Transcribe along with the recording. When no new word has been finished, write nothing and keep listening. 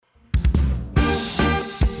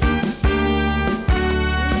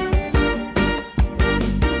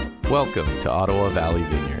Welcome to Ottawa Valley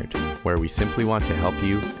Vineyard, where we simply want to help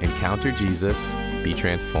you encounter Jesus, be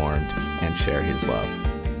transformed, and share his love.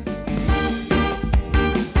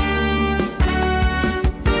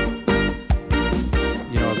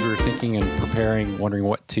 As we were thinking and preparing, wondering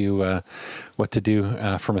what to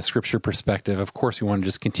do from a scripture perspective, of course, we want to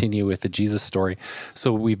just continue with the Jesus story.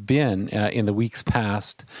 So we've been, in the weeks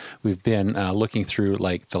past, we've been looking through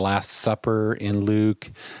like the Last Supper in Luke.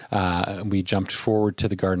 We jumped forward to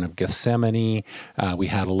the Garden of Gethsemane. We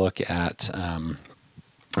had a look at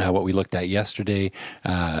what we looked at yesterday,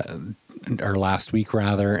 or last week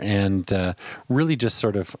rather, and really just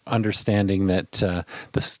sort of understanding that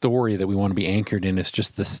the story that we want to be anchored in is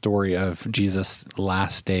just the story of Jesus'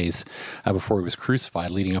 last days before he was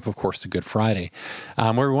crucified, leading up, of course, to Good Friday.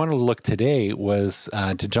 Where we wanted to look today was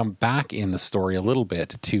to jump back in the story a little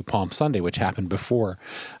bit to Palm Sunday, which happened before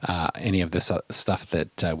any of this stuff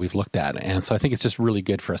that we've looked at. And so I think it's just really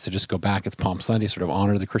good for us to just go back. It's Palm Sunday, sort of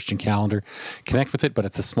honor the Christian calendar, connect with it, but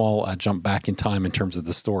it's a small jump back in time in terms of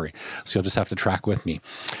the story. So you'll just have to track with me.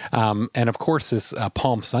 And of course, this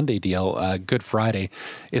Palm Sunday deal, Good Friday,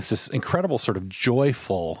 is this incredible sort of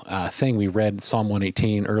joyful thing. We read Psalm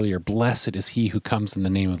 118 earlier, blessed is he who comes in the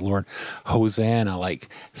name of the Lord. Hosanna, like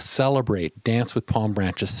celebrate, dance with palm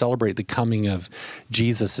branches, celebrate the coming of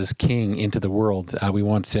Jesus as King into the world. We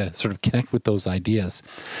want to sort of connect with those ideas.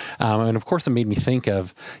 And of course, it made me think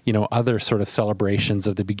of, other sort of celebrations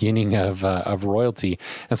of the beginning of royalty.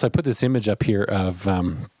 And so I put this image up here of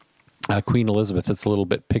Queen Elizabeth. It's a little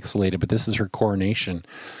bit pixelated, but this is her coronation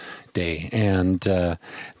day, and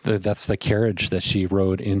that's the carriage that she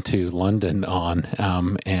rode into London on,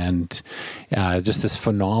 and just this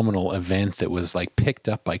phenomenal event that was like picked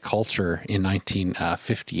up by culture in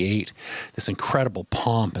 1958. This incredible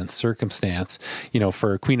pomp and circumstance.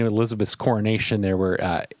 For Queen Elizabeth's coronation, there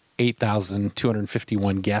were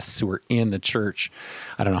 8,251 guests who were in the church.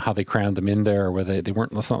 I don't know how they crammed them in there, or whether they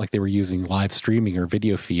weren't. It's not like they were using live streaming or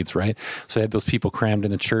video feeds, right? So they had those people crammed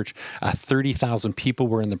in the church. 30,000 people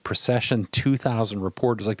were in the procession, 2,000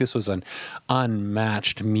 reporters. Like, this was an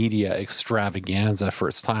unmatched media extravaganza for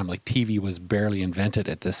its time. Like, TV was barely invented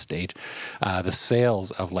at this stage. The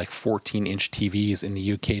sales of like 14-inch TVs in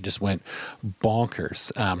the UK just went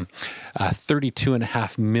bonkers.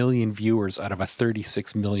 32.5 million viewers out of a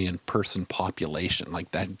 36 million person population.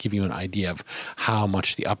 Like, that give you an idea of how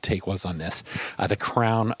much the uptake was on this. The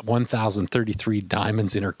crown, 1,033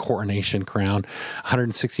 diamonds in her coronation crown,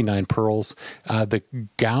 169 pearls. The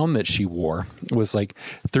gown that she wore was like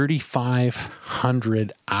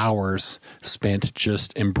 3,500 hours spent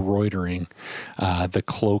just embroidering the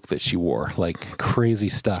cloak that she wore. Like, crazy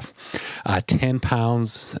stuff.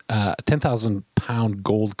 10,000 pound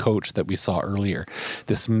gold coach that we saw earlier.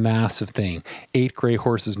 This massive thing. 8 gray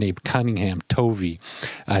horses named Cunningham, Tovey,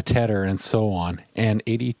 Tedder, and so on. And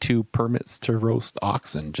 82 permits to roast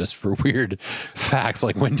oxen, just for weird facts.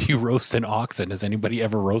 Like, when do you roast an oxen? Has anybody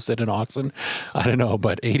ever roasted an oxen? I don't know,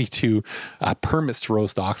 but 82 permits to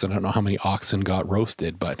roast oxen. I don't know how many oxen got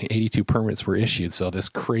roasted, but 82 permits were issued. So this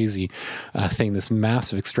crazy thing, this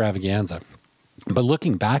massive extravaganza. But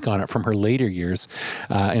looking back on it from her later years,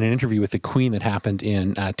 in an interview with the Queen that happened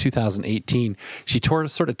in 2018, she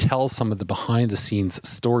sort of tells some of the behind-the-scenes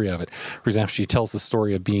story of it. For example, she tells the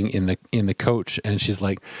story of being in the coach, and she's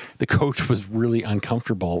like, the coach was really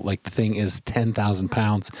uncomfortable. Like, the thing is 10,000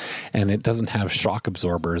 pounds, and it doesn't have shock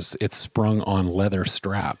absorbers. It's sprung on leather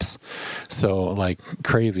straps, so like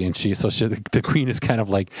crazy. And the Queen is kind of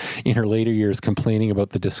like in her later years complaining about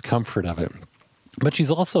the discomfort of it. But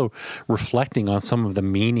she's also reflecting on some of the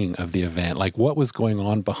meaning of the event, like what was going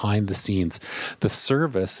on behind the scenes. The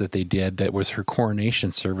service that they did, that was her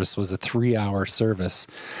coronation service, was a 3-hour service.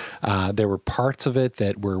 There were parts of it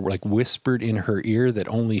that were like whispered in her ear that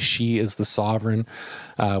only she, as the sovereign,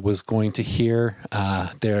 was going to hear.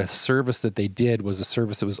 Their service that they did was a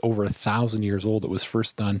service that was over 1,000 years old. It was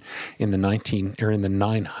first done in the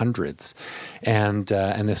 900s, and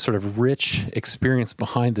this sort of rich experience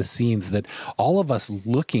behind the scenes that all of us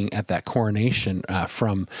looking at that coronation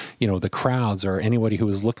from the crowds, or anybody who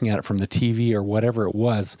was looking at it from the TV or whatever it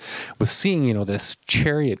was seeing this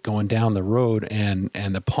chariot going down the road and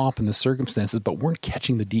the pomp and the circumstances, but weren't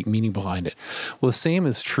catching the deep meaning behind it. Well, the same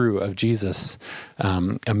is true of Jesus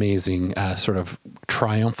amazing sort of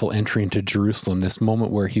triumphal entry into Jerusalem, this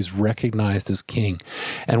moment where he's recognized as king.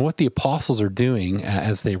 And what the apostles are doing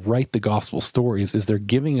as they write the gospel stories is they're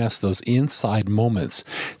giving us those inside moments,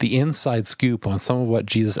 the inside scoop on some of what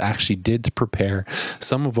Jesus actually did to prepare,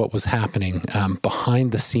 some of what was happening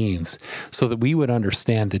behind the scenes, so that we would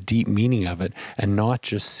understand the deep meaning of it and not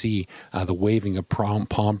just see the waving of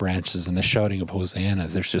palm branches and the shouting of Hosanna.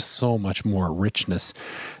 There's just so much more richness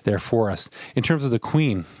there for us. In terms of the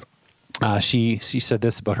queen, she said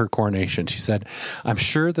this about her coronation. She said, "I'm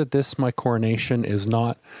sure that this, my coronation, is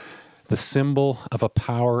not the symbol of a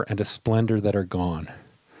power and a splendor that are gone,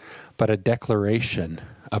 but a declaration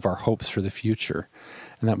of our hopes for the future."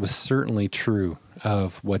 And that was certainly true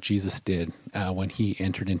of what Jesus did when he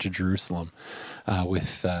entered into Jerusalem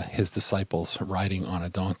with his disciples riding on a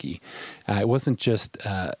donkey. It wasn't just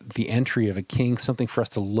the entry of a king, something for us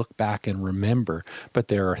to look back and remember, but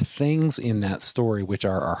there are things in that story which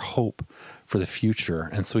are our hope for the future,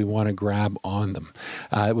 and so we want to grab on them.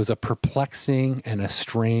 It was a perplexing and a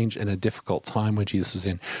strange and a difficult time when Jesus was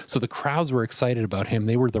in. So the crowds were excited about him.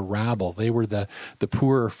 They were the rabble. They were the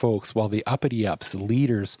poorer folks, while the uppity-ups, the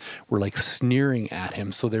leaders, were like sneering at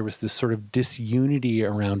him. So there was this sort of disunity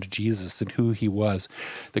around Jesus and who he was.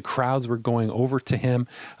 The crowds were going over to him.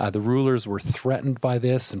 The rulers were threatened by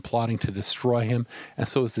this and plotting to destroy him. And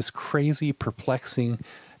so it was this crazy, perplexing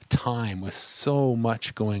time with so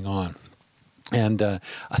much going on. And a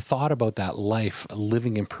thought about that life,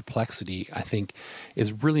 living in perplexity, I think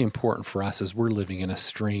is really important for us as we're living in a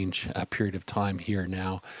strange period of time here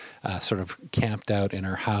now, sort of camped out in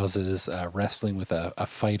our houses, wrestling with a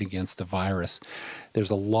fight against a virus. There's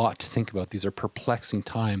a lot to think about. These are perplexing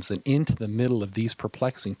times. And into the middle of these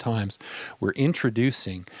perplexing times, we're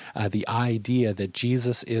introducing the idea that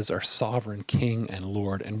Jesus is our sovereign King and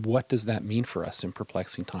Lord. And what does that mean for us in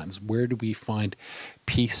perplexing times? Where do we find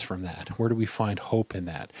peace from that? Where do we find hope in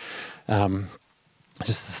that?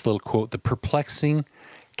 Just this little quote: "The perplexing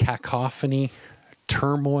cacophony,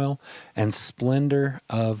 turmoil, and splendor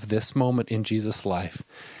of this moment in Jesus' life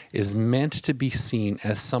is meant to be seen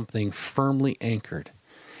as something firmly anchored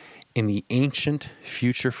in the ancient,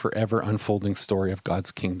 future, forever unfolding story of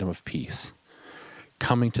God's kingdom of peace,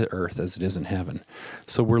 coming to earth as it is in heaven."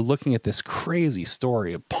 So we're looking at this crazy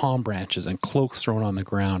story of palm branches and cloaks thrown on the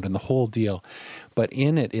ground and the whole deal. But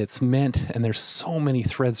in it, it's meant, and there's so many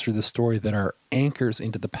threads through the story that are anchors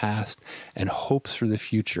into the past and hopes for the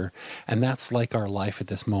future. And that's like our life at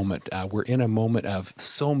this moment. We're in a moment of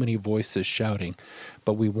so many voices shouting,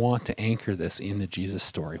 but we want to anchor this in the Jesus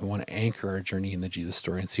story. We want to anchor our journey in the Jesus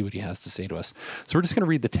story and see what he has to say to us. So we're just going to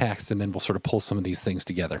read the text, and then we'll sort of pull some of these things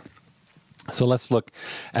together. So let's look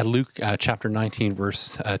at Luke chapter 19,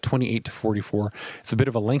 verse 28 to 44. It's a bit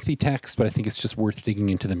of a lengthy text, but I think it's just worth digging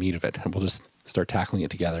into the meat of it. And we'll just start tackling it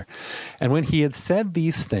together. "And when he had said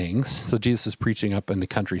these things," so Jesus is preaching up in the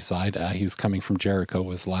countryside. He was coming from Jericho,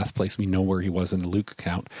 was the last place we know where he was in the Luke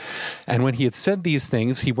account. "And when he had said these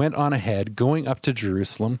things, he went on ahead, going up to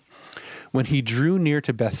Jerusalem. When he drew near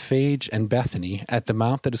to Bethphage and Bethany, at the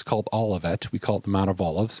mount that is called Olivet," we call it the Mount of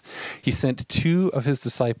Olives, "he sent 2 of his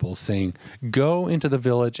disciples, saying, 'Go into the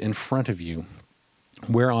village in front of you,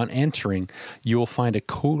 where on entering you will find a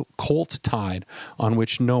colt tied on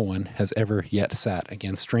which no one has ever yet sat.'"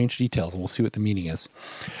 Again, strange details, and we'll see what the meaning is.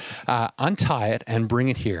 "Untie it and bring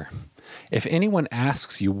it here. If anyone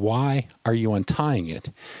asks you, 'Why are you untying it?'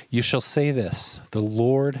 you shall say this, 'The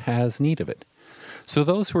Lord has need of it.'" So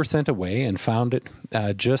those who were sent away and found it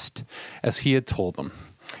just as he had told them.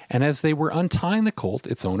 And as they were untying the colt,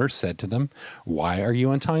 its owner said to them, "Why are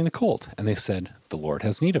you untying the colt?" And they said, "The Lord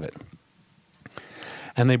has need of it."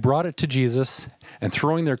 And they brought it to Jesus, and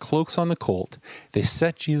throwing their cloaks on the colt, they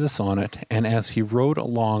set Jesus on it, and as he rode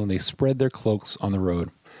along, they spread their cloaks on the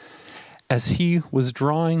road. As he was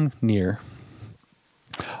drawing near,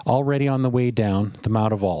 already on the way down the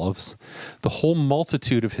Mount of Olives, the whole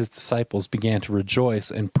multitude of his disciples began to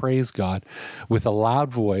rejoice and praise God with a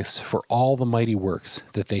loud voice for all the mighty works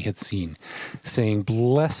that they had seen, saying,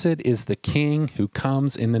 "Blessed is the King who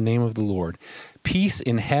comes in the name of the Lord. Peace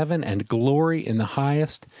in heaven and glory in the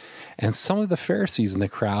highest." And some of the Pharisees in the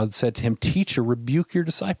crowd said to him, "Teacher, rebuke your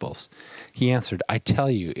disciples." He answered, "I tell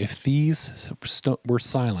you, if these were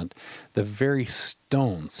silent, the very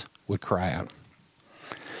stones would cry out."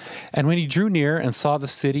 And when he drew near and saw the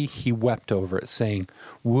city, he wept over it, saying,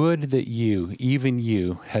 "Would that you, even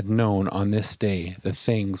you, had known on this day the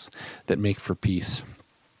things that make for peace.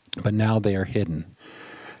 But now they are hidden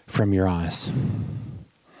from your eyes."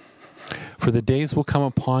 For the days will come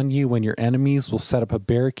upon you when your enemies will set up a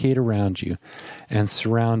barricade around you and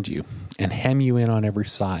surround you and hem you in on every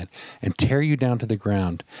side and tear you down to the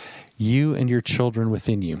ground, you and your children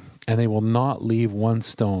within you, and they will not leave one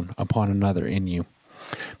stone upon another in you,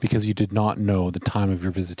 because you did not know the time of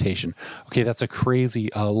your visitation. Okay, that's a crazy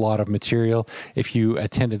lot of material. If you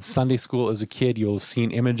attended Sunday school as a kid, you'll have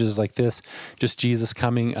seen images like this, just Jesus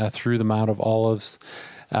coming through the Mount of Olives,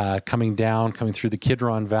 coming through the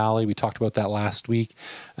Kidron Valley. We talked about that last week,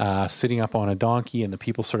 sitting up on a donkey and the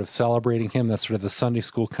people sort of celebrating him. That's sort of the Sunday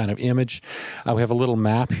school kind of image. We have a little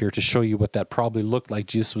map here to show you what that probably looked like.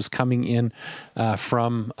 Jesus was coming in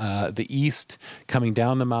from the east, coming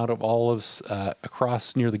down the Mount of Olives,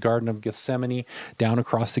 across near the Garden of Gethsemane, down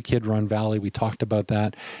across the Kidron Valley. We talked about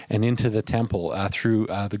that, and into the temple through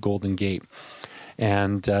the Golden Gate.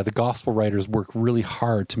 And the gospel writers work really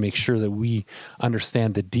hard to make sure that we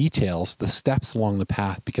understand the details, the steps along the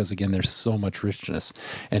path, because, again, there's so much richness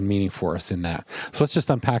and meaning for us in that. So let's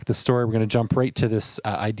just unpack the story. We're going to jump right to this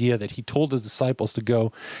idea that he told his disciples to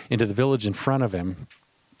go into the village in front of him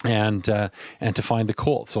and to find the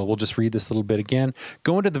colt. So we'll just read this little bit again.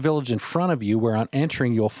 Go into the village in front of you, where on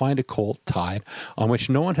entering you'll find a colt tied, on which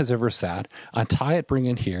no one has ever sat. Untie it, bring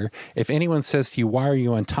it here. If anyone says to you, why are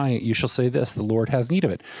you untying it? You shall say this, the Lord has need of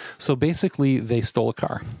it. So basically, they stole a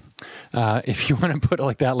car. If you want to put it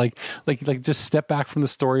like that, like just step back from the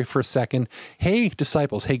story for a second. Hey,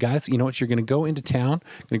 disciples, hey guys, you know what? You're going to go into town,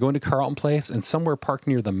 going to go into Carlton Place, and somewhere parked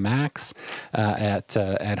near the Max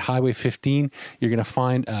at Highway 15, you're going to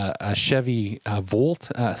find a Chevy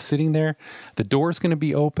Volt sitting there. The door's going to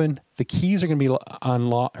be open. The keys are going to be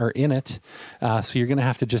unlocked or in it, so you're going to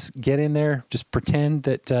have to just get in there, just pretend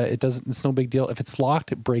that it's no big deal. If it's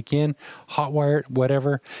locked, break in, hotwire it,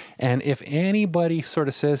 whatever. And if anybody sort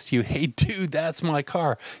of says to you, "Hey, dude, that's my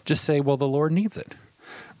car," just say, "Well, the Lord needs it."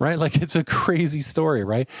 Right? Like, it's a crazy story,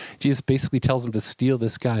 right? Jesus basically tells them to steal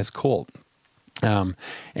this guy's colt.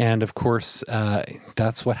 And of course,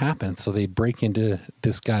 that's what happened. So they break into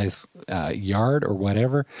this guy's yard or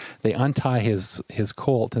whatever. They untie his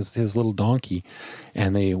colt, his little donkey,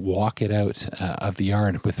 and they walk it out of the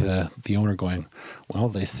yard with the owner going, well,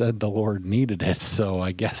 they said the Lord needed it, so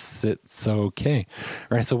I guess it's okay.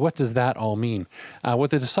 All right, so what does that all mean?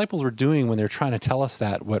 What the disciples were doing when they're trying to tell us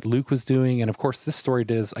that, what Luke was doing, and of course this story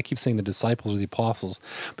does, I keep saying the disciples or the apostles,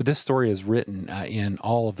 but this story is written in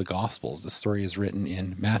all of the Gospels. This story is written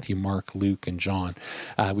in Matthew, Mark, Luke, and John.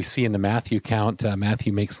 We see in the Matthew account,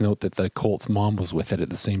 Matthew makes note that the colt's mom was with it at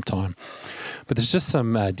the same time. But there's just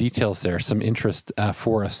some details there, some interest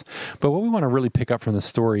for us. But what we want to really pick up from the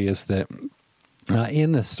story is that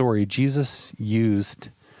in the story, Jesus used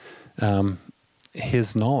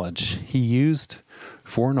his knowledge. He used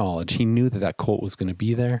foreknowledge. He knew that that colt was going to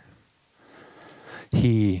be there.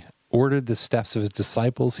 He ordered the steps of his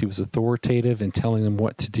disciples. He was authoritative in telling them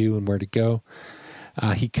what to do and where to go.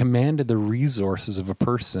 He commanded the resources of a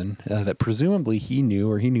person that presumably he knew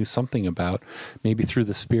or he knew something about, maybe through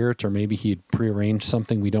the Spirit or maybe he had prearranged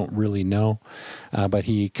something we don't really know. But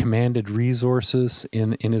he commanded resources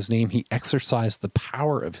in his name. He exercised the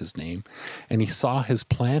power of his name, and he saw his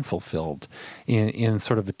plan fulfilled in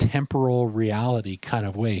sort of a temporal reality kind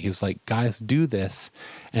of way. He was like, guys, do this,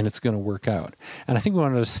 and it's going to work out. And I think we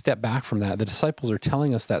wanted to step back from that. The disciples are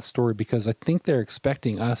telling us that story because I think they're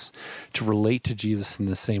expecting us to relate to Jesus in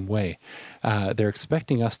the same way. They're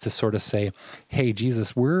expecting us to sort of say, hey,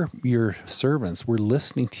 Jesus, we're your servants. We're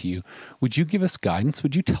listening to you. Would you give us guidance?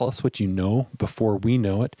 Would you tell us what you know before we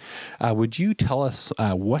know it? Would you tell us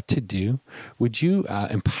what to do? Would you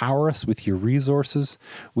empower us with your resources?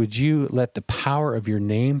 Would you let the power of your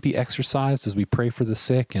name be exercised as we pray for the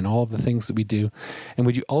sick and all of the things that we do? And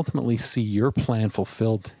would you ultimately see your plan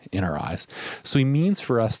fulfilled in our eyes? So he means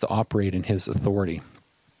for us to operate in his authority.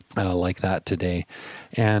 Like that today.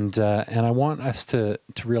 And I want us to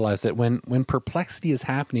realize that when perplexity is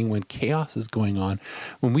happening, when chaos is going on,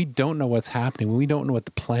 when we don't know what's happening, when we don't know what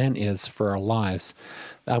the plan is for our lives,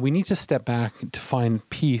 we need to step back to find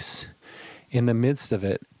peace in the midst of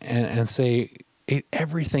it and say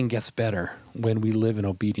everything gets better when we live in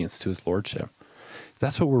obedience to his lordship.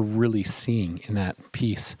 That's what we're really seeing in that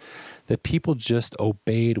peace, that people just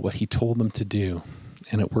obeyed what he told them to do,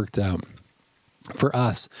 and it worked out. For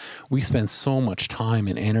us, we spend so much time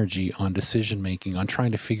and energy on decision making, on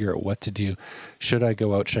trying to figure out what to do. Should I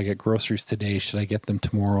go out? Should I get groceries today? Should I get them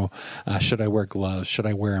tomorrow? Should I wear gloves? Should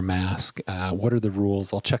I wear a mask? What are the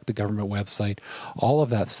rules? I'll check the government website. All of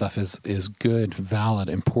that stuff is good, valid,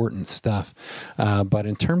 important stuff. But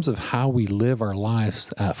in terms of how we live our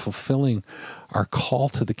lives, fulfilling our call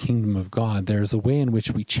to the kingdom of God, there's a way in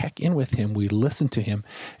which we check in with him, we listen to him,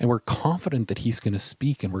 and we're confident that he's going to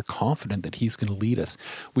speak, and we're confident that he's going to lead us.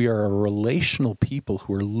 We are a relational people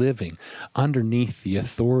who are living underneath the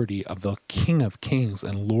authority of the King of Kings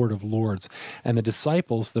and Lord of Lords. And the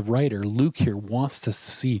disciples, the writer, Luke here, wants us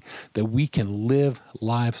to see that we can live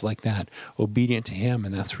lives like that, obedient to him,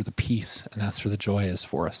 and that's where the peace and that's where the joy is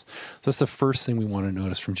for us. So that's the first thing we want to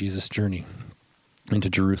notice from Jesus' journey into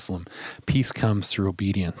Jerusalem. Peace comes through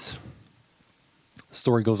obedience. The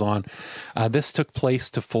story goes on. This took place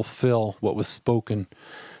to fulfill what was spoken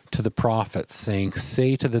to the prophets, saying,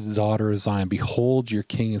 "Say to the daughter of Zion, behold, your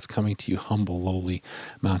king is coming to you, humble, lowly,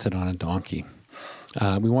 mounted on a donkey."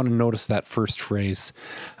 We want to notice that first phrase,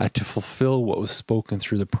 to fulfill what was spoken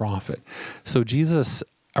through the prophet. So Jesus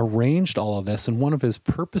arranged all of this, and one of his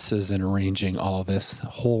purposes in arranging all of this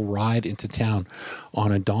whole ride into town on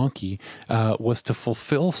a donkey was to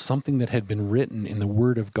fulfill something that had been written in the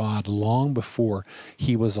Word of God long before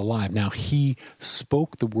he was alive. Now, he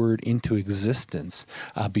spoke the Word into existence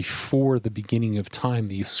before the beginning of time.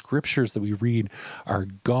 These scriptures that we read are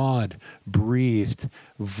God-breathed,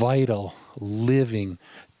 vital, living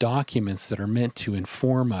documents that are meant to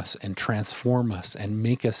inform us and transform us and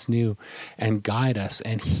make us new and guide us.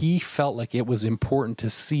 And he felt like it was important to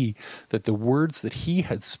see that the words that he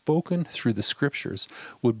had spoken through the scriptures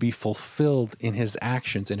would be fulfilled in his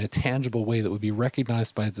actions in a tangible way that would be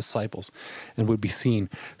recognized by his disciples and would be seen.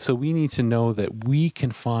 So we need to know that we can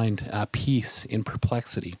find peace in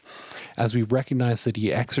perplexity as we recognize that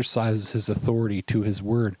he exercises his authority to his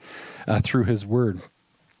word, through his word.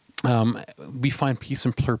 We find peace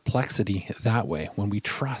and perplexity that way when we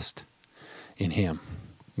trust in him,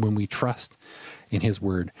 when we trust in his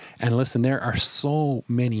word. And listen, there are so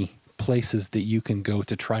many places that you can go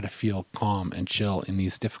to try to feel calm and chill in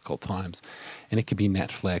these difficult times. And it could be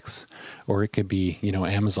Netflix, or it could be,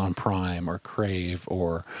 Amazon Prime or Crave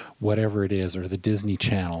or whatever it is, or the Disney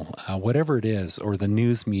Channel, whatever it is, or the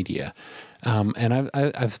news media. And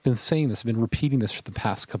I've been saying this, I've been repeating this for the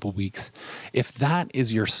past couple of weeks. If that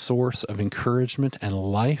is your source of encouragement and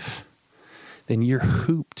life, then you're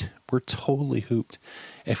hooped. We're totally hooped.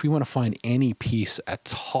 If we want to find any peace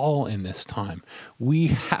at all in this time, we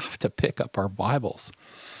have to pick up our Bibles.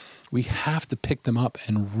 We have to pick them up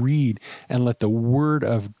and read and let the Word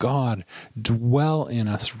of God dwell in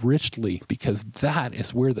us richly, because that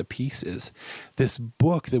is where the peace is. This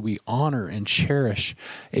book that we honor and cherish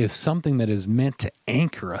is something that is meant to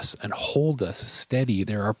anchor us and hold us steady.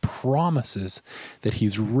 There are promises that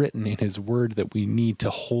he's written in his Word that we need to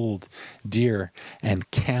hold dear and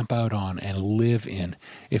camp out on and live in.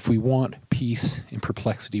 If we want peace in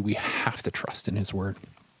perplexity, we have to trust in his Word.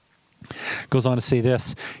 Goes on to say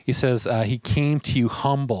this. He says, he came to you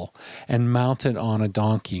humble and mounted on a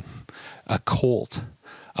donkey, a colt,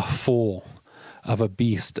 a foal of a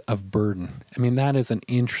beast of burden. I mean, that is an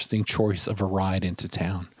interesting choice of a ride into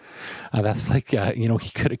town. That's like, he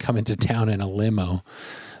could have come into town in a limo,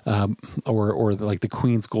 or like the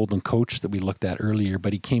Queen's Golden Coach that we looked at earlier,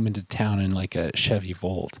 but he came into town in like a Chevy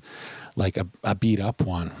Volt, like a beat up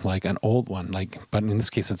one, like an old one, but in this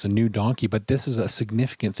case it's a new donkey. But this is a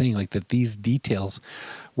significant thing, like that these details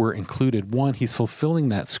were included. One, he's fulfilling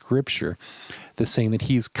that scripture that's saying that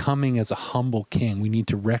he's coming as a humble king. We need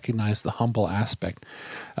to recognize the humble aspect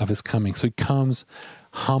of his coming. So he comes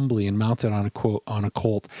humbly and mounted on a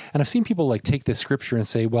colt. And I've seen people take this scripture and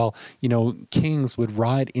say, well, kings would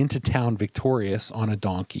ride into town victorious on a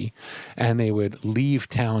donkey, and they would leave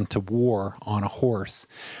town to war on a horse.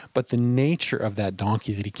 But the nature of that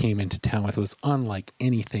donkey that he came into town with was unlike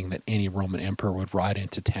anything that any Roman emperor would ride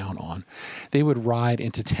into town on. They would ride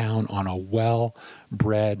into town on a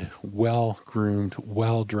well-bred, well-groomed,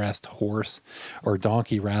 well-dressed horse, or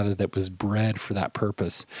donkey rather, that was bred for that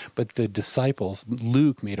purpose. But the disciples, Luke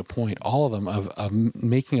made a point, all of them, of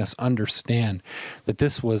making us understand that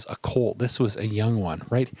this was a colt. This was a young one,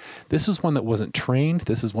 right? This is one that wasn't trained.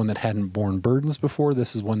 This is one that hadn't borne burdens before.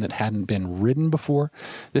 This is one that hadn't been ridden before.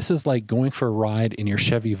 This is like going for a ride in your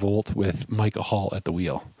Chevy Volt with Micah Hall at the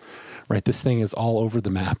wheel, right? This thing is all over the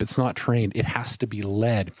map. It's not trained. It has to be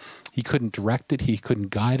led. He couldn't direct it. He couldn't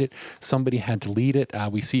guide it. Somebody had to lead it.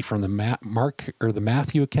 We see from the Mark or the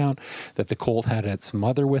Matthew account that the colt had its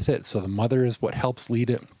mother with it. So the mother is what helps lead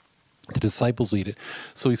it. The disciples lead it.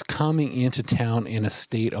 So he's coming into town in a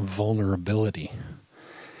state of vulnerability.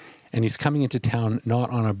 And he's coming into town not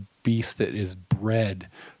on a beast that is bred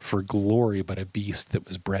for glory, but a beast that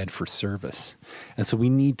was bred for service. And so we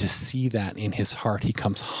need to see that in his heart. He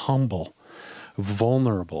comes humble,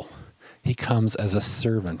 vulnerable. He comes as a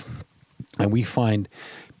servant. And we find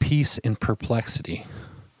peace in perplexity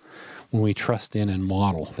when we trust in and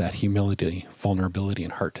model that humility, vulnerability,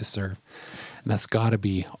 and heart to serve. And that's got to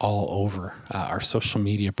be all over our social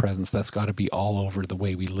media presence. That's got to be all over the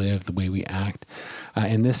way we live, the way we act.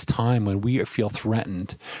 In this time when we feel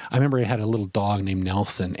threatened, I remember I had a little dog named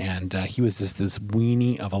Nelson, and he was just this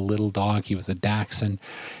weenie of a little dog. He was a Dachshund,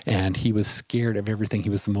 and he was scared of everything.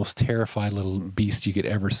 He was the most terrified little beast you could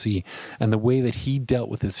ever see. And the way that he dealt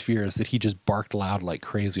with his fear is that he just barked loud like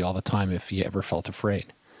crazy all the time if he ever felt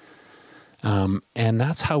afraid. And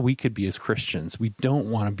that's how we could be as Christians. We don't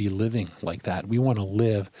want to be living like that. We want to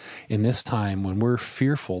live in this time when we're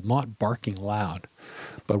fearful, not barking loud,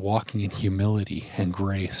 but walking in humility and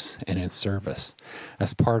grace and in service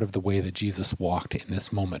as part of the way that Jesus walked in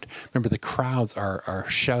this moment. Remember, the crowds are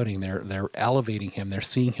shouting, they're elevating him, they're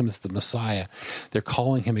seeing him as the Messiah, they're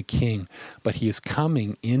calling him a king, but he is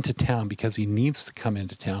coming into town because he needs to come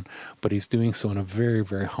into town, but he's doing so in a very,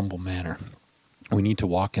 very humble manner. We need to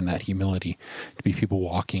walk in that humility, to be people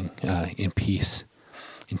walking in peace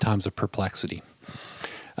in times of perplexity.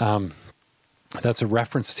 That's a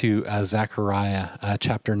reference to Zechariah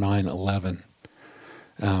chapter 9:11.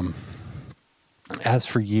 As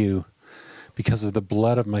for you, because of the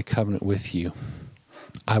blood of my covenant with you,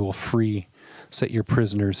 I will set your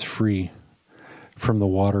prisoners free from the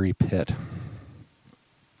watery pit.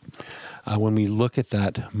 When we look at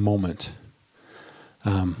that moment,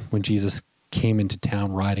 when Jesus came into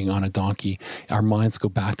town riding on a donkey, our minds go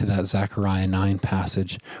back to that Zechariah 9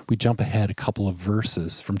 passage. We jump ahead a couple of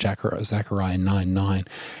verses from Zechariah 9:9,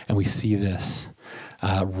 and we see this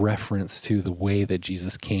reference to the way that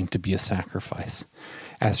Jesus came to be a sacrifice.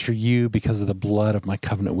 As for you, because of the blood of my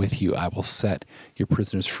covenant with you, I will set your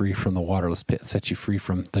prisoners free from the waterless pit, set you free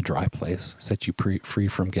from the dry place, set you free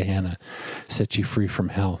from Gehenna, set you free from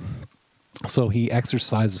hell. So he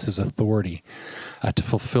exercises his authority to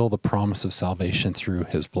fulfill the promise of salvation through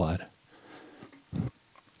his blood.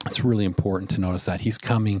 It's really important to notice that he's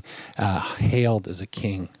coming hailed as a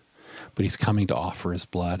king, but he's coming to offer his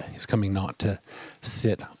blood. He's coming not to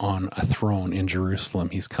sit on a throne in Jerusalem.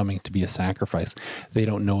 He's coming to be a sacrifice. They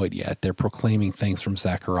don't know it yet. They're proclaiming things from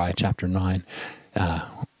Zechariah chapter 9.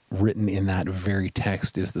 Written in that very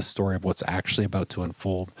text is the story of what's actually about to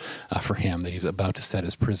unfold for him, that he's about to set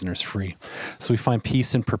his prisoners free. So we find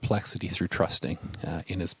peace in perplexity through trusting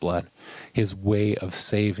in his blood. His way of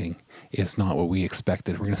saving is not what we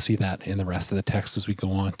expected. We're going to see that in the rest of the text as we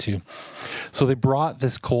go on too. So they brought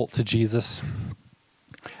this colt to Jesus,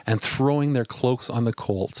 and throwing their cloaks on the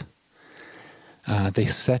colt, they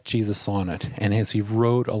set Jesus on it. And as he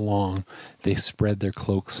rode along, they spread their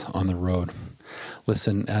cloaks on the road.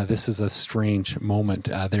 Listen, this is a strange moment.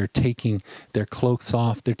 They're taking their cloaks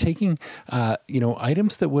off. They're taking,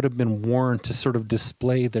 items that would have been worn to sort of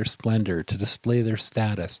display their splendor, to display their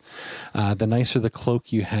status. The nicer the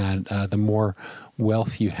cloak you had, the more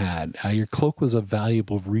wealth you had. Your cloak was a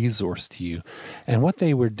valuable resource to you. And what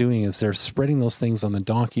they were doing is they're spreading those things on the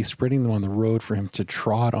donkey, spreading them on the road for him to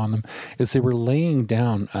trot on them, is they were laying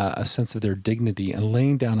down a sense of their dignity and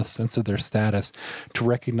laying down a sense of their status to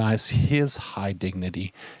recognize his high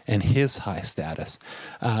dignity and his high status.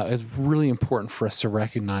 It's really important for us to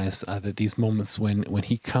recognize that these moments when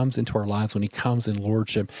he comes into our lives, when he comes in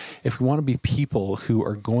lordship, if we want to be people who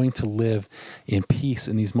are going to live in peace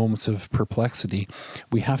in these moments of perplexity,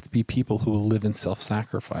 we have to be people who will live in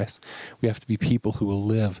self-sacrifice. We have to be people who will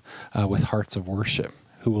live with hearts of worship,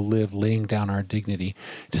 who will live laying down our dignity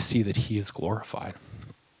to see that he is glorified.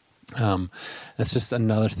 That's just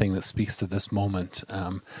another thing that speaks to this moment.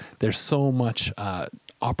 There's so much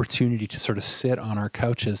opportunity to sort of sit on our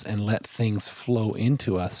couches and let things flow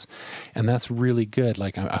into us. And that's really good.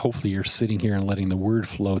 Like, hopefully you're sitting here and letting the word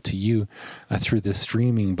flow to you through this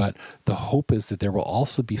streaming. But the hope is that there will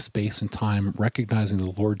also be space and time recognizing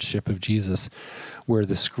the lordship of Jesus, where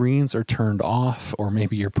the screens are turned off, or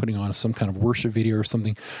maybe you're putting on some kind of worship video or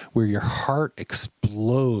something, where your heart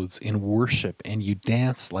explodes in worship and you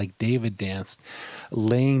dance like David danced,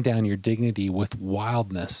 laying down your dignity with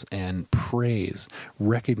wildness and praise,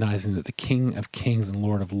 recognizing that the King of Kings and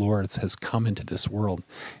Lord of Lords has come into this world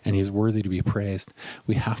and he's worthy to be praised.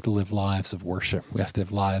 We have to live lives of worship. We have to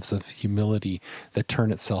have lives of humility that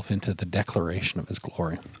turn itself into the declaration of his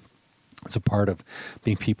glory. It's a part of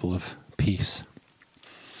being people of peace.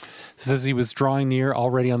 It says he was drawing near,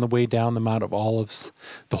 already on the way down the Mount of Olives.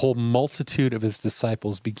 The whole multitude of his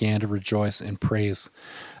disciples began to rejoice and praise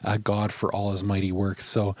God for all his mighty works.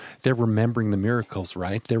 So they're remembering the miracles,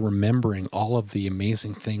 right? They're remembering all of the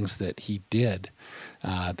amazing things that he did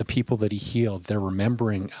The people that he healed, they're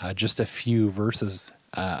remembering just a few verses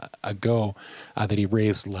ago that he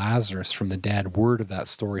raised Lazarus from the dead. Word of that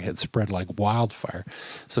story had spread like wildfire.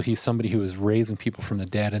 So he's somebody who was raising people from the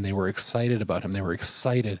dead, and they were excited about him. They were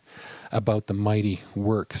excited about the mighty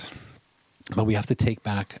works. But we have to take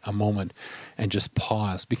back a moment and just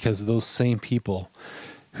pause, because those same people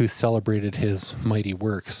who celebrated his mighty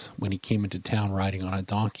works when he came into town riding on a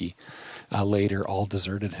donkey, later all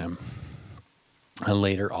deserted him. And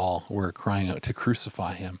later all were crying out to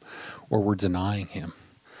crucify him, or were denying him.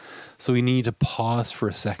 So we need to pause for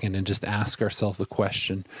a second and just ask ourselves the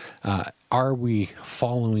question, are we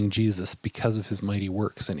following Jesus because of his mighty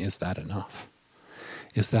works, and is that enough?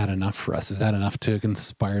 Is that enough for us? Is that enough to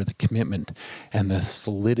inspire the commitment and the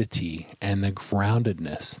solidity and the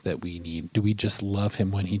groundedness that we need? Do we just love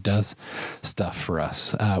him when he does stuff for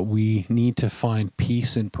us? We need to find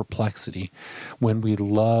peace in perplexity when we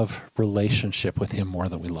love relationship with him more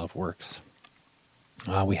than we love works.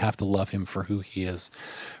 We have to love him for who he is,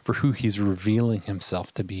 for who he's revealing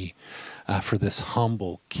himself to be, for this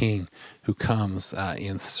humble king who comes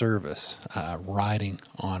in service, riding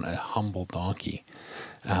on a humble donkey.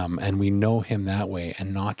 And we know him that way,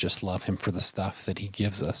 and not just love him for the stuff that he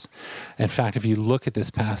gives us. In fact, if you look at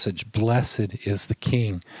this passage, blessed is the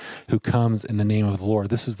king who comes in the name of the Lord.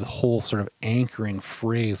 This is the whole sort of anchoring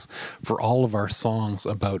phrase for all of our songs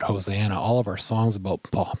about Hosanna, all of our songs about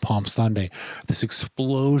Palm Sunday, this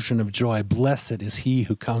explosion of joy. Blessed is he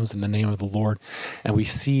who comes in the name of the Lord. And we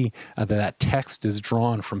see that text is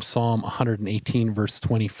drawn from Psalm 118, verse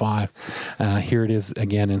 25. Here it is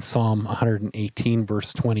again in Psalm 118,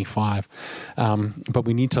 verse 25. But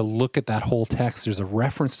we need to look at that whole text. There's a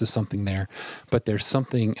reference to something there, but there's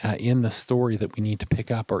something in the story that we need to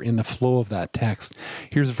pick up, or in the flow of that text.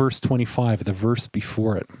 Here's verse 25, the verse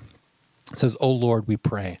before it. It says, "O Lord, we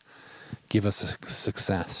pray, give us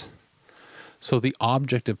success." So the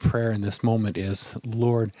object of prayer in this moment is,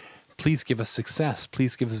 Lord, please give us success.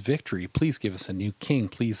 Please give us victory. Please give us a new king.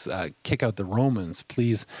 Please kick out the Romans.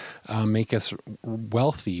 Please make us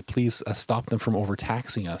wealthy. Please stop them from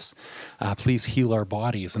overtaxing us. Please heal our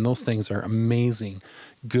bodies. And those things are amazing,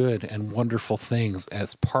 good, and wonderful things.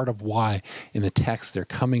 As part of why in the text they're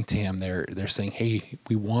coming to him. They're saying, hey,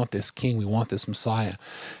 we want this king. We want this Messiah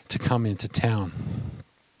to come into town.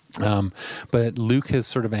 But Luke has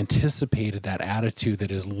sort of anticipated that attitude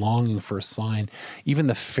that is longing for a sign. Even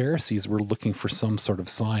the Pharisees were looking for some sort of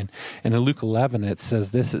sign. And in Luke 11, it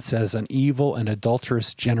says this, it says, "An evil and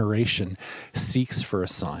adulterous generation seeks for a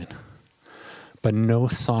sign, but no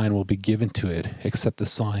sign will be given to it except the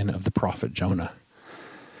sign of the prophet Jonah."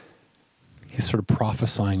 He's sort of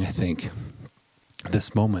prophesying, I think,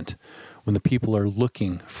 this moment when the people are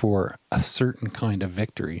looking for a certain kind of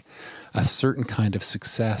victory, a certain kind of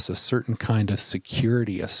success, a certain kind of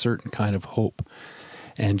security, a certain kind of hope.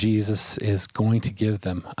 And Jesus is going to give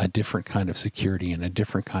them a different kind of security and a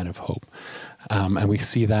different kind of hope. And we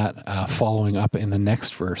see that following up in the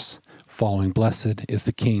next verse, following, "Blessed is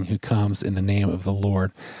the king who comes in the name of the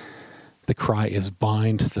Lord." The cry is,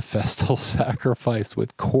 bind the festal sacrifice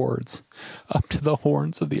with cords up to the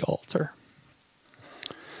horns of the altar.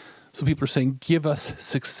 So people are saying, give us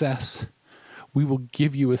success. We will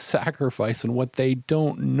give you a sacrifice. And what they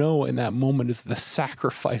don't know in that moment is the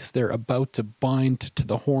sacrifice they're about to bind to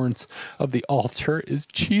the horns of the altar is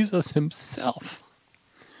Jesus himself.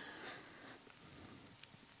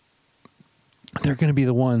 They're going to be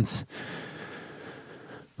the ones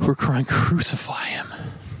who are crying, crucify him.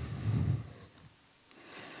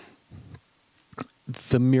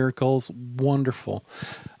 The miracles, wonderful.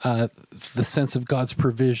 The sense of God's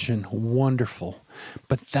provision, wonderful.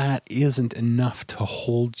 But that isn't enough to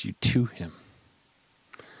hold you to him.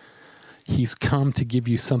 He's come to give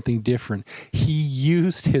you something different. He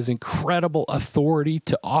used his incredible authority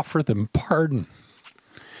to offer them pardon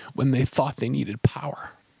when they thought they needed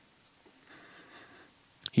power.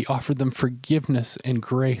 He offered them forgiveness and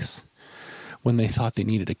grace when they thought they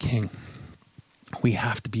needed a king. We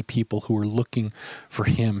have to be people who are looking for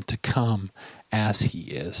him to come as he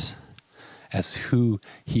is, as who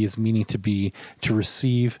he is meaning to be, to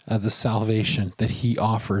receive the salvation that he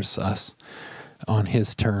offers us on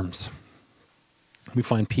his terms. We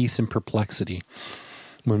find peace in perplexity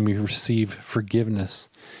when we receive forgiveness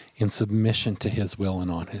in submission to his will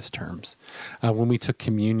and on his terms. When we took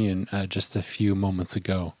communion just a few moments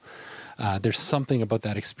ago, there's something about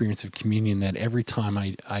that experience of communion that every time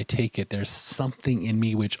I take it, there's something in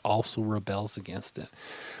me which also rebels against it.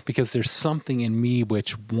 Because there's something in me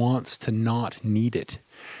which wants to not need it.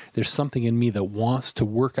 There's something in me that wants to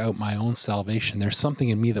work out my own salvation. There's something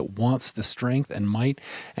in me that wants the strength and might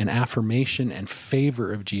and affirmation and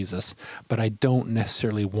favor of Jesus, but I don't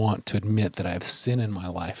necessarily want to admit that I have sin in my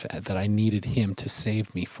life that I needed him to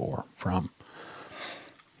save me from.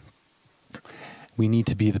 We need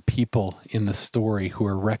to be the people in the story who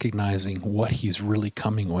are recognizing what he's really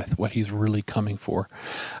coming with, what he's really coming for.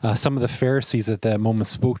 Some of the Pharisees at that moment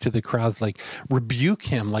spoke to the crowds like, rebuke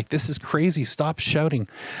him, like, this is crazy, stop shouting.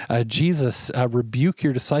 Jesus, rebuke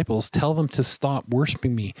your disciples, tell them to stop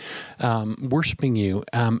worshiping you.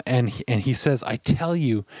 And he says, I tell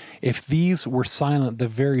you, if these were silent, the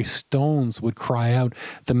very stones would cry out.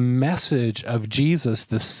 The message of Jesus,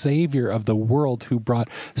 the Savior of the world who brought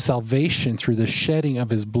salvation through the shedding of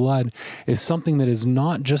his blood, is something that is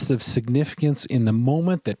not just of significance in the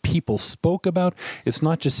moment that people spoke about. It's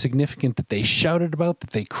not just significant that they shouted about, that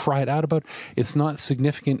they cried out about. It's not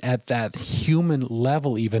significant at that human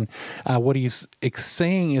level even. What he's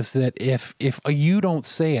saying is that if you don't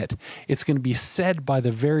say it, it's going to be said by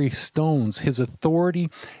the very stones. His authority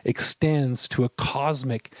extends to a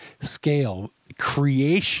cosmic scale.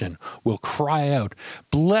 Creation will cry out,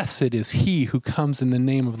 blessed is he who comes in the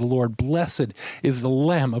name of the Lord. Blessed is the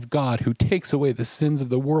Lamb of God who takes away the sins of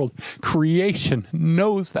the world. Creation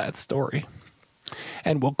knows that story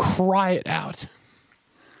and will cry it out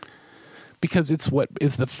because it's what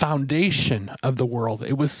is the foundation of the world.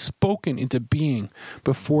 It was spoken into being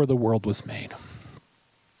before the world was made.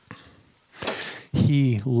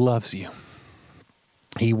 He loves you.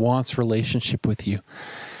 He wants relationship with you.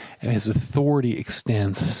 And his authority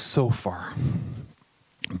extends so far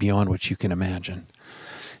beyond what you can imagine.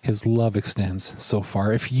 His love extends so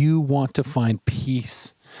far. If you want to find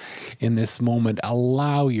peace in this moment,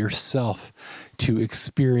 allow yourself to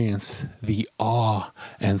experience the awe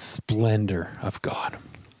and splendor of God.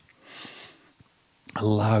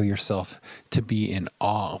 Allow yourself to be in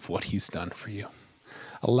awe of what he's done for you.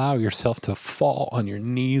 Allow yourself to fall on your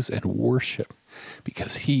knees and worship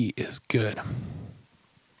because he is good.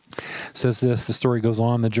 Says this, the story goes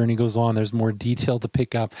on, the journey goes on, there's more detail to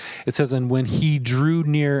pick up. It says, and when he drew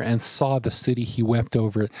near and saw the city, he wept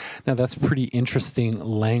over it. Now that's pretty interesting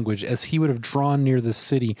language. As he would have drawn near the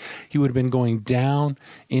city, he would have been going down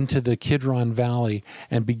into the Kidron Valley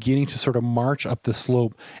and beginning to sort of march up the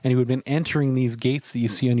slope. And he would have been entering these gates that you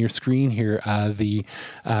see on your screen here, the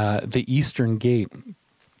Eastern Gate,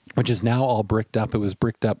 which is now all bricked up. It was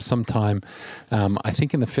bricked up sometime, I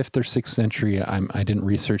think in the 5th or 6th century. I didn't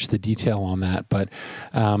research the detail on that, but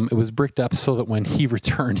it was bricked up so that when he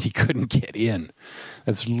returned, he couldn't get in.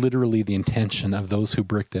 That's literally the intention of those who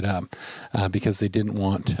bricked it up, because they didn't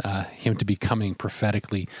want him to be coming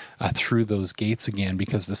prophetically through those gates again,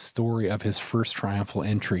 because the story of his first triumphal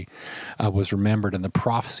entry was remembered, and the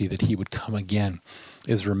prophecy that he would come again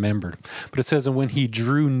is remembered. But it says, and when he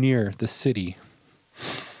drew near the city,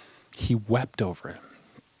 he wept over it.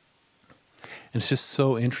 And it's just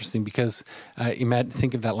so interesting because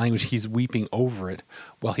think of that language, he's weeping over it,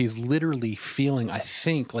 while he's literally feeling, I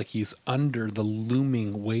think, like he's under the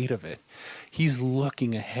looming weight of it. He's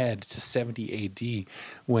looking ahead to 70 AD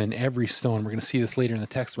when every stone, we're going to see this later in the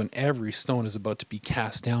text, when every stone is about to be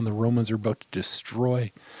cast down, the Romans are about to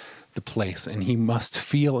destroy the place, and he must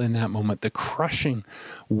feel in that moment the crushing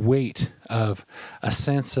weight of a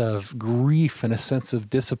sense of grief and a sense of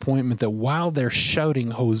disappointment that while they're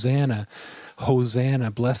shouting, Hosanna, Hosanna,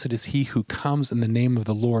 blessed is he who comes in the name of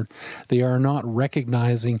the Lord, they are not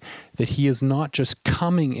recognizing that he is not just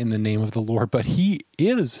coming in the name of the Lord, but he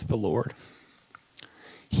is the Lord.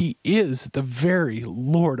 He is the very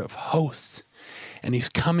Lord of hosts, and he's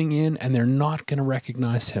coming in, and they're not going to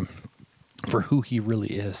recognize him for who he really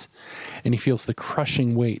is. And he feels the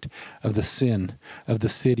crushing weight of the sin of the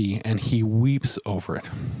city, and he weeps over it.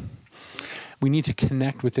 We need to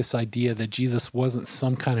connect with this idea that Jesus wasn't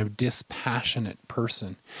some kind of dispassionate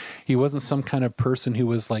person. He wasn't some kind of person who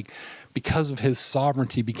was like, because of his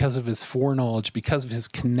sovereignty, because of his foreknowledge, because of his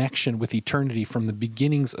connection with eternity from the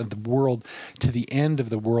beginnings of the world to the end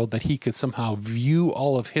of the world, that he could somehow view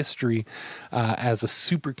all of history as a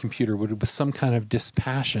supercomputer with some kind of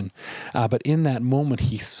dispassion. But in that moment,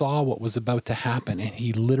 he saw what was about to happen, and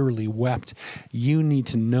he literally wept. You need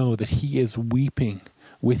to know that he is weeping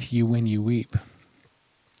with you when you weep.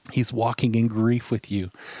 He's walking in grief with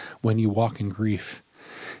you when you walk in grief.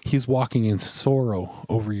 He's walking in sorrow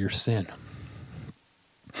over your sin.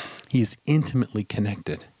 He is intimately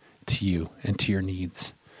connected to you and to your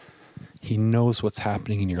needs. He knows what's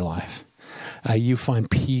happening in your life. You find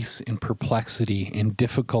peace in perplexity, in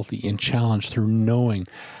difficulty, in challenge through knowing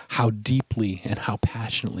how deeply and how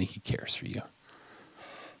passionately he cares for you,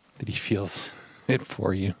 that he feels it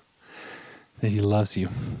for you. that he loves you.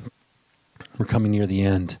 We're coming near the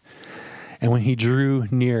end. And when he drew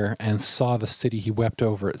near and saw the city, he wept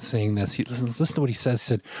over it, saying this. Listen to what he says. He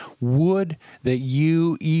said, would that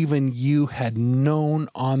you, even you, had known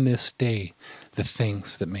on this day the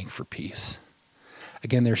things that make for peace.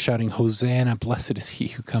 Again, they're shouting, Hosanna, blessed is he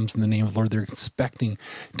who comes in the name of the Lord. They're expecting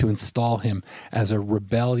to install him as a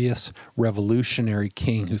rebellious, revolutionary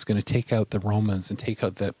king who's going to take out the Romans and take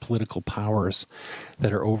out the political powers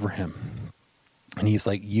that are over him. And he's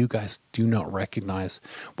like, you guys do not recognize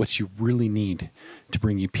what you really need to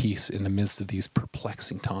bring you peace in the midst of these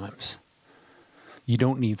perplexing times. You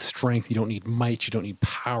don't need strength. You don't need might. You don't need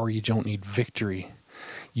power. You don't need victory.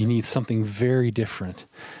 You need something very different.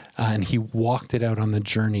 And he walked it out on the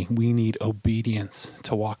journey. We need obedience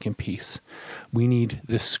to walk in peace. We need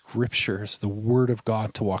the scriptures, the word of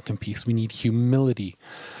God to walk in peace. We need humility,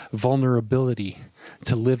 vulnerability,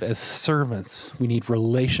 to live as servants. We need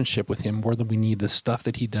relationship with him more than we need the stuff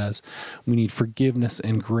that he does. We need forgiveness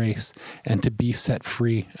and grace, and to be set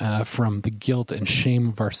free from the guilt and shame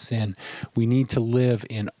of our sin. We need to live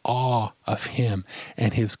in awe of him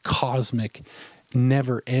and his cosmic,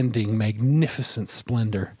 never-ending, magnificent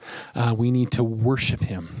splendor. We need to worship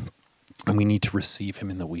him, and we need to receive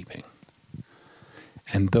him in the weeping.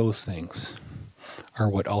 And those things are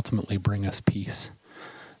what ultimately bring us peace,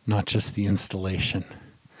 not just the installation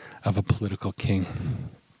of a political king.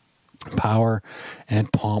 Power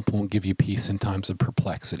and pomp won't give you peace in times of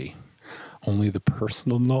perplexity. Only the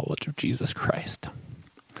personal knowledge of Jesus Christ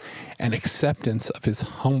and acceptance of his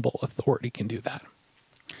humble authority can do that.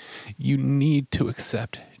 You need to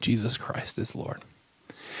accept Jesus Christ as Lord.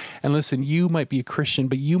 And listen, you might be a Christian,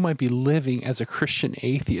 but you might be living as a Christian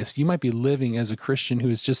atheist. You might be living as a Christian who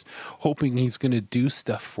is just hoping he's going to do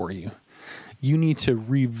stuff for you. You need to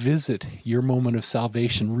revisit your moment of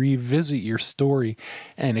salvation, revisit your story,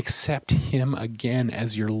 and accept him again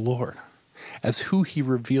as your Lord, as who he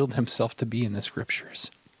revealed himself to be in the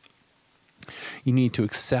scriptures. You need to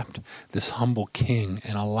accept this humble king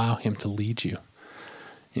and allow him to lead you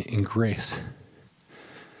in grace.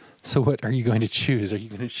 So what are you going to choose? Are you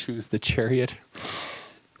going to choose the chariot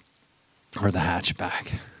or the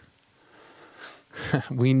hatchback?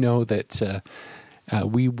 We know that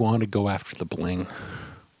we want to go after the bling,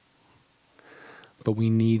 but we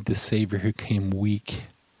need the Savior who came weak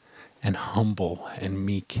and humble and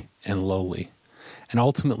meek and lowly. And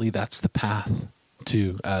ultimately, that's the path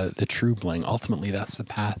to the true bling. Ultimately, that's the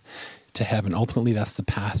path to heaven. Ultimately, that's the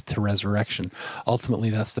path to resurrection. Ultimately,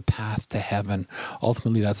 that's the path to heaven.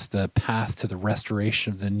 Ultimately, that's the path to the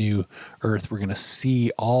restoration of the new earth. We're going to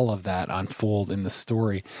see all of that unfold in the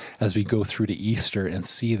story as we go through to Easter and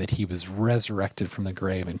see that he was resurrected from the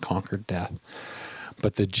grave and conquered death.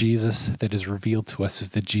 But the Jesus that is revealed to us is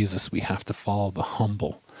the Jesus we have to follow, the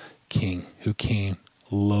humble king who came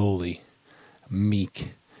lowly, meek,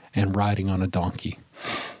 and riding on a donkey.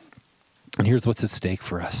 And here's what's at stake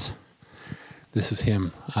for us. This is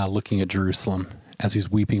him looking at Jerusalem as he's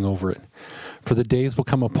weeping over it. For the days will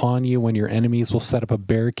come upon you when your enemies will set up a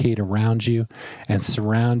barricade around you and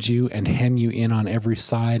surround you and hem you in on every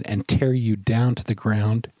side and tear you down to the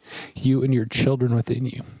ground, you and your children within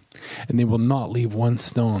you. And they will not leave one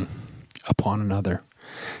stone upon another,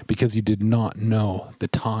 because you did not know the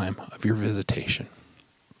time of your visitation.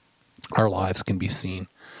 Our lives can be seen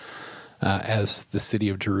as the city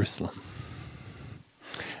of Jerusalem.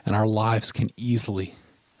 And our lives can easily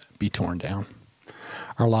be torn down.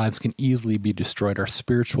 Our lives can easily be destroyed. Our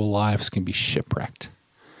spiritual lives can be shipwrecked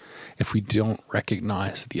if we don't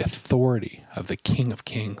recognize the authority of the King of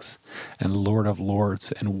Kings and Lord of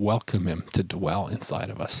Lords and welcome him to dwell inside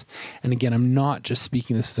of us. And again, I'm not just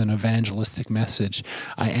speaking this as an evangelistic message.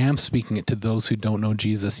 I am speaking it to those who don't know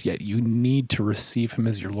Jesus yet. You need to receive him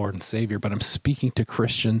as your Lord and Savior. But I'm speaking to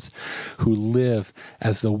Christians who live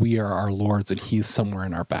as though we are our Lord's and he's somewhere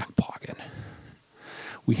in our back pocket.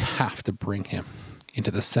 We have to bring him into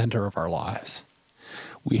the center of our lives.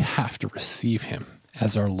 We have to receive him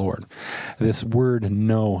as our Lord. This word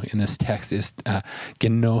know in this text is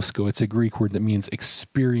gnosko. It's a Greek word that means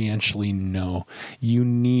experientially know. You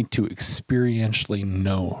need to experientially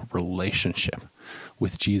know relationship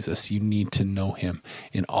with Jesus. You need to know him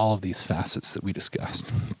in all of these facets that we discussed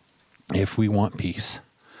if we want peace.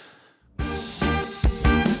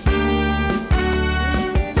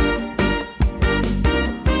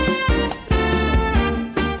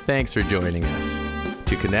 Thanks for joining us.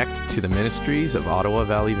 To connect to the ministries of Ottawa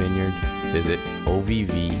Valley Vineyard, visit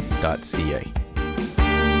ovv.ca.